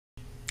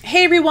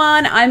Hey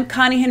everyone, I'm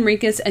Connie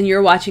Henriquez and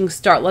you're watching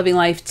Start Loving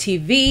Life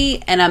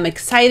TV, and I'm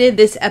excited.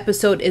 This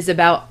episode is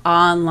about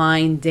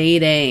online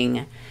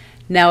dating.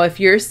 Now,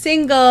 if you're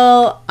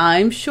single,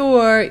 I'm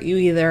sure you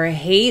either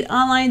hate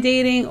online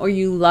dating or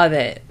you love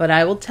it. But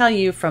I will tell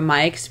you from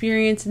my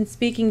experience in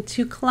speaking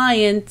to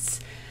clients,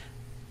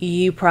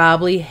 you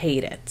probably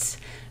hate it.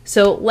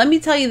 So let me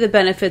tell you the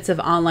benefits of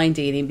online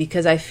dating,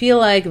 because I feel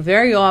like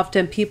very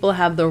often people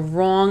have the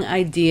wrong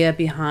idea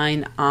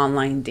behind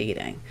online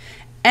dating.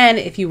 And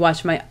if you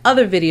watch my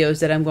other videos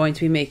that I'm going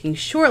to be making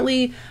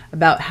shortly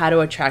about how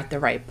to attract the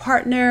right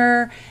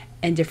partner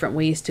and different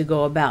ways to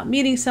go about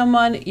meeting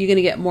someone, you're going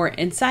to get more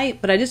insight.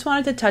 But I just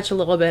wanted to touch a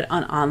little bit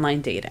on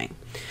online dating.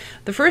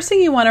 The first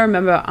thing you want to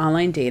remember about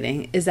online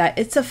dating is that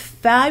it's a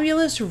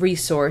fabulous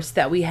resource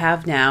that we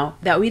have now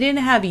that we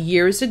didn't have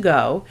years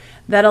ago,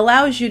 that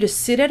allows you to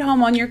sit at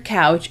home on your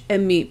couch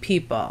and meet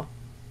people.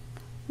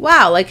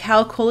 Wow, like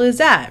how cool is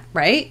that,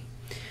 right?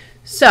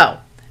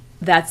 So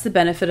that's the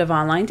benefit of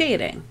online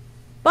dating.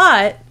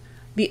 But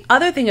the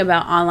other thing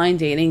about online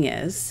dating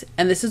is,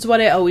 and this is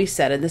what I always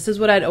said, and this is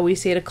what I'd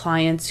always say to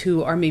clients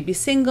who are maybe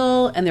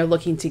single and they're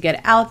looking to get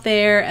out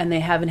there and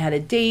they haven't had a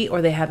date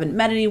or they haven't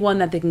met anyone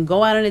that they can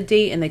go out on a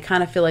date and they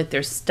kind of feel like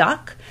they're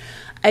stuck.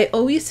 I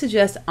always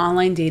suggest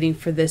online dating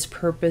for this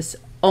purpose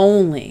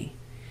only.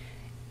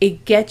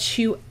 It gets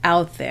you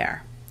out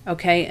there,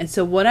 okay? And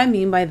so what I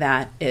mean by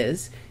that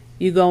is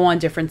you go on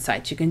different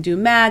sites. You can do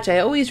Match. I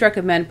always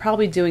recommend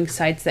probably doing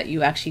sites that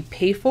you actually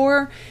pay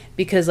for,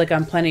 because like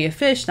on Plenty of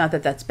Fish, not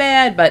that that's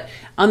bad, but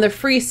on the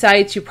free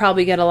sites, you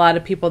probably get a lot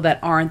of people that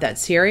aren't that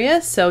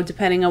serious. So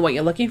depending on what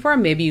you're looking for,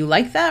 maybe you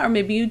like that or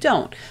maybe you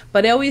don't.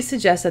 But I always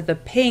suggest that the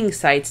paying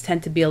sites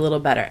tend to be a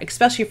little better,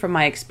 especially from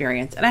my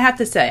experience. And I have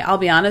to say, I'll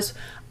be honest,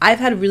 I've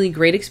had a really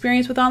great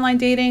experience with online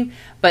dating,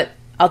 but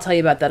I'll tell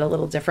you about that a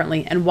little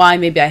differently and why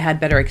maybe I had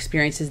better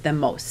experiences than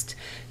most.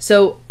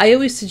 So I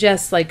always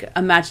suggest like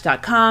a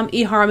Match.com,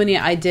 eHarmony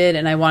I did,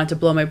 and I wanted to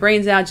blow my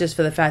brains out just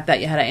for the fact that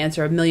you had to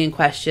answer a million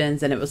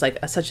questions and it was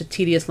like such a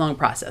tedious, long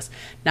process.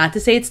 Not to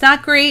say it's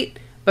not great,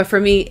 but for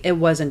me, it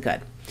wasn't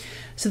good.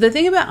 So the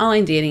thing about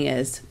online dating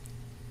is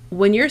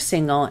when you're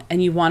single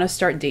and you want to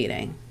start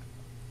dating,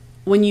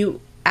 when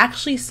you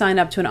actually sign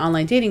up to an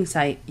online dating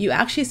site, you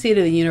actually say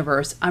to the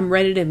universe, I'm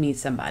ready to meet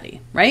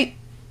somebody, right?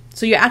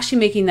 So you're actually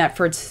making that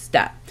first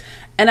step.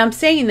 And I'm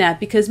saying that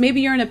because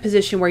maybe you're in a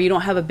position where you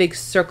don't have a big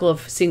circle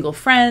of single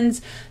friends,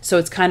 so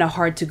it's kind of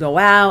hard to go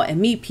out and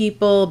meet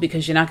people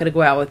because you're not going to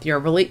go out with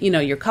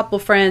your couple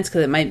friends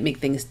because it might make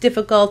things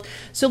difficult.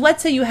 So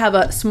let's say you have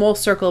a small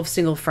circle of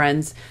single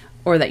friends,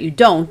 or that you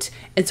don't,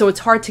 and so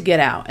it's hard to get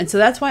out. And so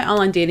that's why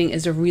online dating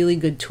is a really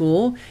good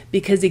tool,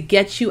 because it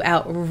gets you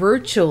out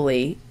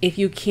virtually if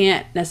you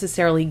can't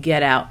necessarily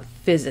get out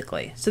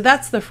physically. So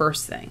that's the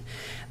first thing.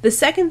 The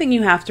second thing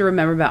you have to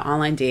remember about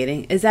online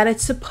dating is that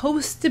it's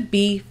supposed to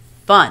be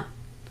fun.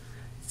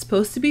 It's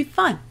supposed to be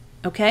fun,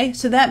 okay?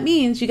 So that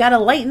means you got to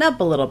lighten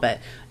up a little bit.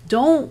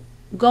 Don't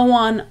go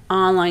on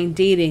online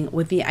dating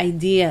with the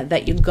idea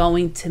that you're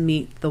going to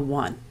meet the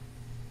one.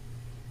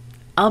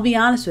 I'll be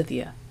honest with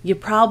you, you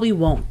probably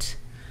won't.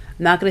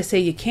 I'm not going to say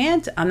you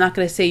can't. I'm not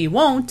going to say you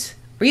won't,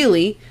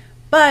 really,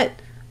 but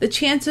the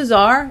chances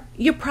are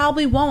you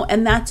probably won't,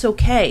 and that's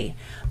okay.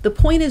 The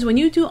point is, when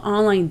you do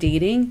online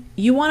dating,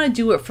 you want to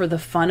do it for the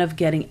fun of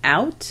getting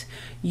out.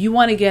 You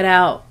want to get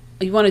out.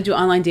 You want to do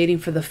online dating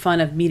for the fun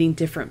of meeting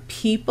different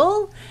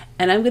people.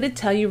 And I'm going to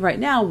tell you right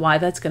now why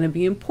that's going to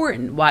be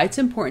important, why it's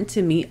important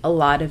to meet a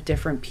lot of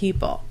different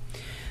people.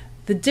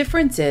 The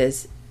difference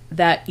is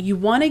that you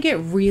want to get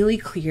really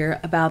clear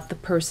about the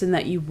person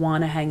that you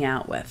want to hang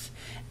out with.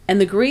 And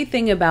the great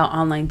thing about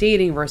online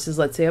dating versus,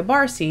 let's say, a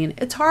bar scene,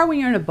 it's hard when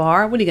you're in a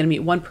bar. What are you going to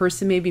meet? One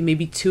person,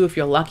 maybe two if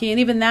you're lucky, and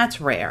even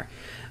that's rare.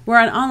 Where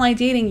on online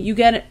dating,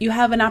 you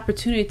have an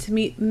opportunity to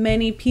meet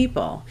many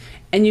people,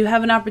 and you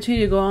have an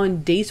opportunity to go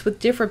on dates with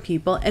different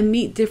people and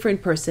meet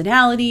different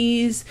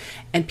personalities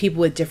and people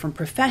with different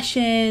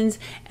professions,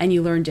 and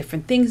you learn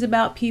different things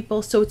about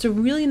people. So it's a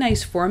really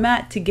nice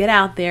format to get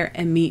out there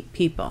and meet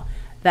people.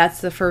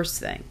 That's the first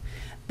thing.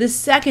 The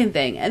second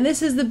thing, and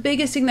this is the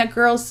biggest thing that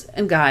girls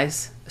and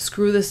guys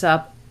screw this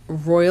up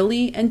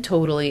royally and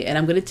totally, and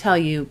I'm going to tell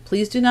you,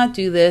 please do not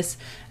do this,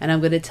 and I'm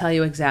going to tell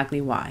you exactly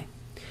why.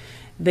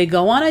 They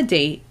go on a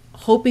date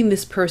hoping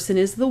this person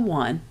is the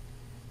one,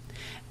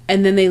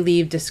 and then they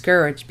leave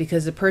discouraged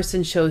because the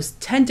person shows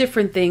 10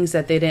 different things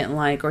that they didn't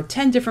like, or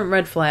 10 different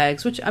red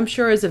flags, which I'm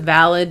sure is a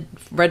valid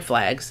red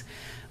flags,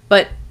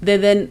 but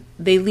they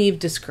leave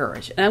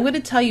discouraged. And I'm going to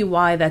tell you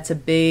why that's a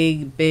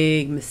big,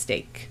 big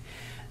mistake.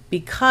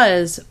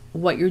 Because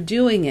what you're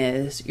doing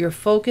is you're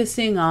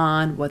focusing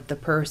on what the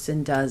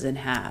person doesn't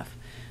have.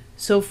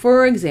 So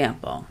for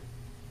example,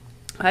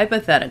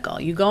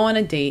 hypothetical, you go on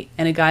a date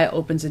and a guy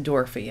opens a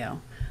door for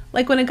you.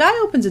 Like when a guy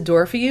opens a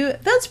door for you,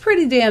 that's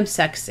pretty damn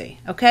sexy,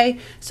 okay?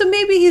 So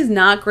maybe he's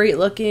not great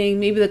looking,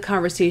 maybe the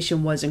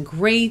conversation wasn't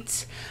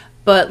great,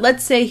 but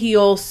let's say he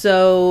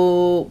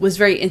also was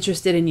very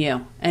interested in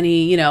you, and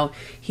he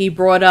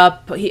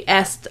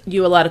asked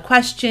you a lot of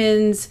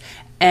questions,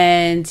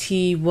 and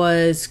he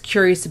was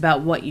curious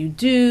about what you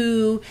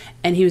do,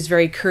 and he was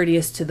very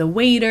courteous to the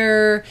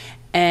waiter.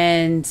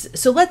 And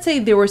so let's say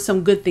there were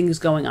some good things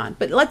going on,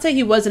 but let's say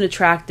he wasn't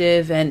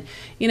attractive and,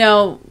 you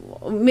know,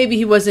 maybe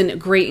he wasn't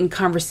great in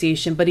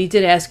conversation, but he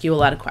did ask you a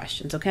lot of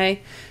questions,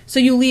 okay? So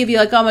you leave, you're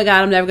like, oh my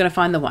God, I'm never going to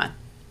find the one.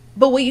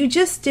 But what you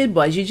just did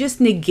was you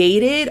just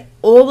negated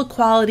all the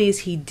qualities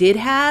he did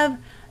have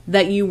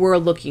that you were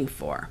looking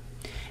for.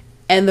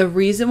 And the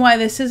reason why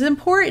this is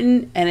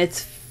important, and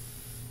it's,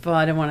 well,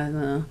 I don't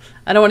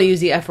want to use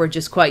the F word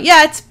just quite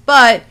yet,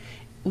 but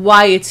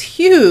why it's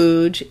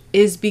huge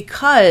is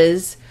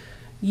because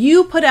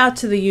you put out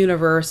to the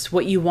universe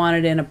what you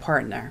wanted in a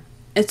partner.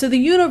 And so the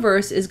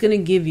universe is going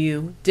to give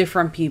you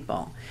different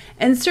people.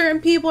 And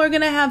certain people are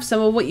going to have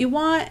some of what you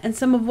want and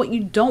some of what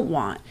you don't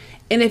want.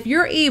 And if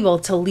you're able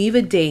to leave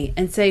a date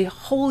and say,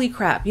 holy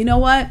crap, you know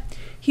what?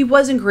 He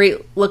wasn't great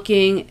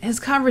looking.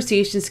 His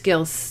conversation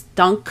skills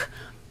stunk.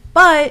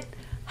 But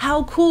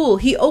how cool.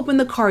 He opened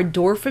the car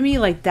door for me.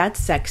 Like,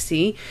 that's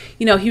sexy.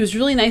 You know, he was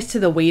really nice to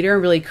the waiter,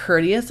 really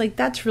courteous. Like,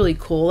 that's really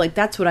cool. Like,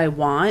 that's what I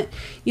want.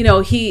 You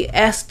know, he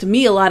asked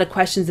me a lot of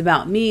questions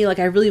about me. Like,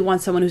 I really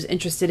want someone who's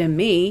interested in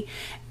me.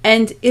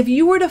 And if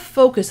you were to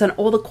focus on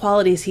all the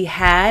qualities he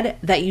had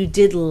that you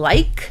did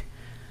like,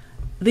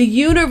 the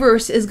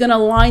universe is going to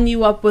line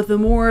you up with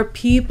more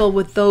people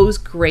with those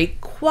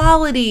great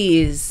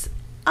qualities.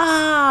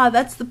 Ah,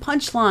 that's the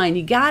punchline.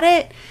 You got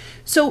it?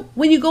 So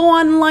when you go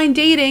online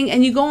dating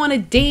and you go on a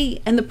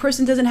date and the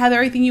person doesn't have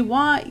everything you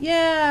want,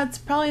 yeah, it's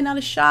probably not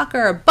a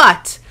shocker.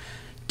 But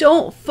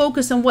don't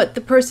focus on what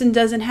the person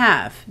doesn't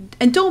have.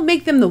 And don't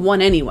make them the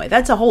one anyway.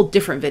 That's a whole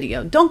different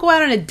video. Don't go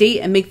out on a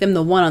date and make them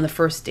the one on the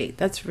first date.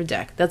 That's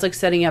ridiculous. That's like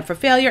setting up for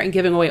failure and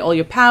giving away all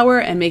your power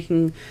and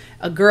making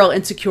a girl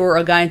insecure or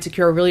a guy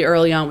insecure really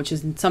early on, which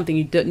is something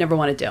you never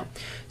want to do.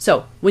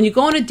 So when you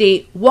go on a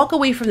date, walk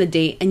away from the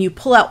date and you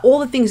pull out all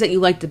the things that you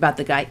liked about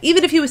the guy,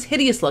 even if he was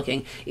hideous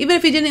looking, even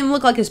if he didn't even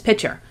look like his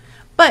picture.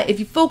 But if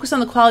you focus on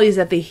the qualities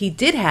that he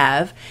did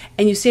have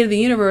and you say to the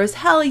universe,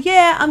 hell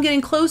yeah, I'm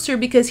getting closer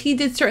because he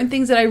did certain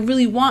things that I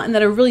really want and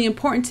that are really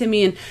important to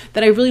me and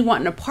that I really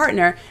want in a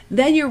partner,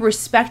 then you're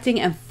respecting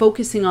and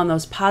focusing on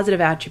those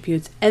positive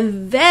attributes.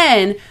 And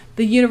then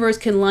the universe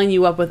can line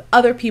you up with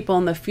other people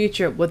in the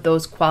future with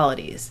those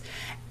qualities.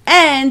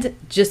 And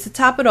just to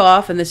top it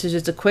off, and this is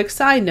just a quick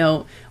side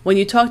note, when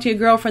you talk to your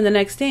girlfriend the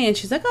next day and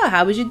she's like, oh,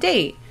 how was your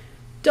date?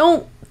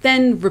 Don't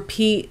then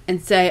repeat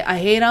and say, I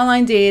hate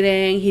online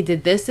dating. He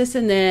did this, this,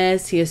 and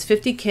this. He has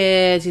 50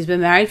 kids. He's been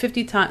married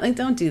 50 times. Like,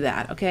 don't do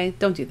that, okay?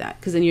 Don't do that,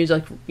 because then you're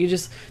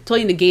just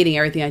totally negating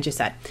everything I just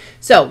said.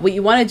 So what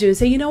you want to do is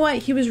say, you know what?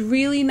 He was a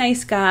really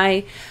nice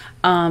guy.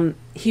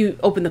 He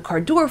opened the car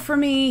door for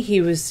me.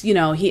 He was, you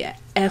know, he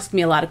asked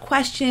me a lot of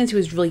questions. He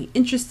was really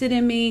interested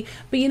in me.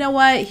 But you know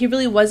what? He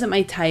really wasn't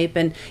my type.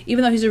 And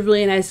even though he's a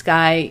really nice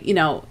guy, you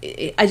know,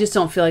 I just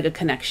don't feel like a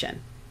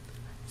connection.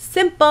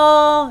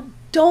 Simple.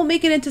 Don't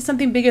make it into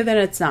something bigger than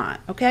it's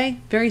not, okay?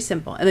 Very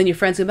simple. And then your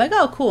friends will be like,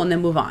 oh, cool, and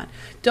then move on.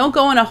 Don't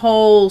go on a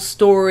whole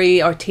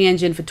story or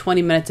tangent for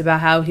 20 minutes about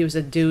how he was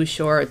a douche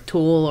or a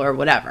tool or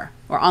whatever,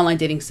 or online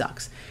dating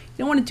sucks. You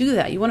don't want to do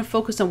that. You want to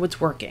focus on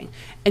what's working.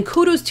 And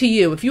kudos to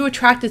you. If you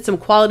attracted some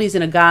qualities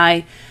in a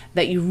guy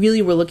that you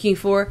really were looking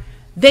for,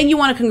 then you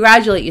want to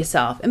congratulate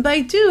yourself and be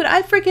like, dude,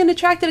 I freaking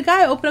attracted a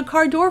guy who opened a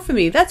car door for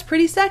me. That's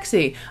pretty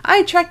sexy. I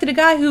attracted a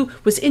guy who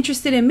was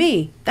interested in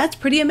me. That's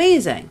pretty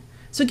amazing.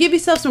 So give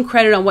yourself some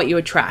credit on what you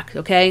attract,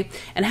 okay?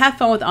 And have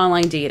fun with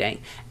online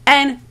dating.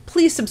 And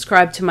please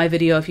subscribe to my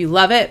video if you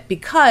love it,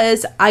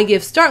 because I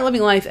give Start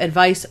Loving Life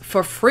advice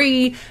for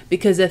free,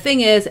 because the thing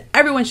is,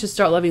 everyone should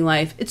start loving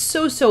life. It's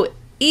so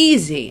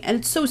easy and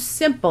it's so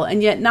simple,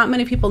 and yet not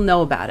many people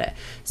know about it.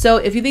 So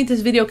if you think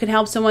this video can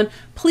help someone,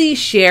 please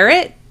share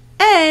it,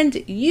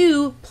 and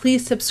you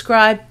please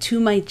subscribe to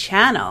my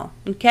channel,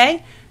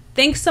 okay?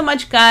 Thanks so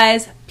much,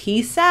 guys.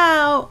 Peace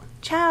out.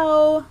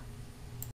 Ciao.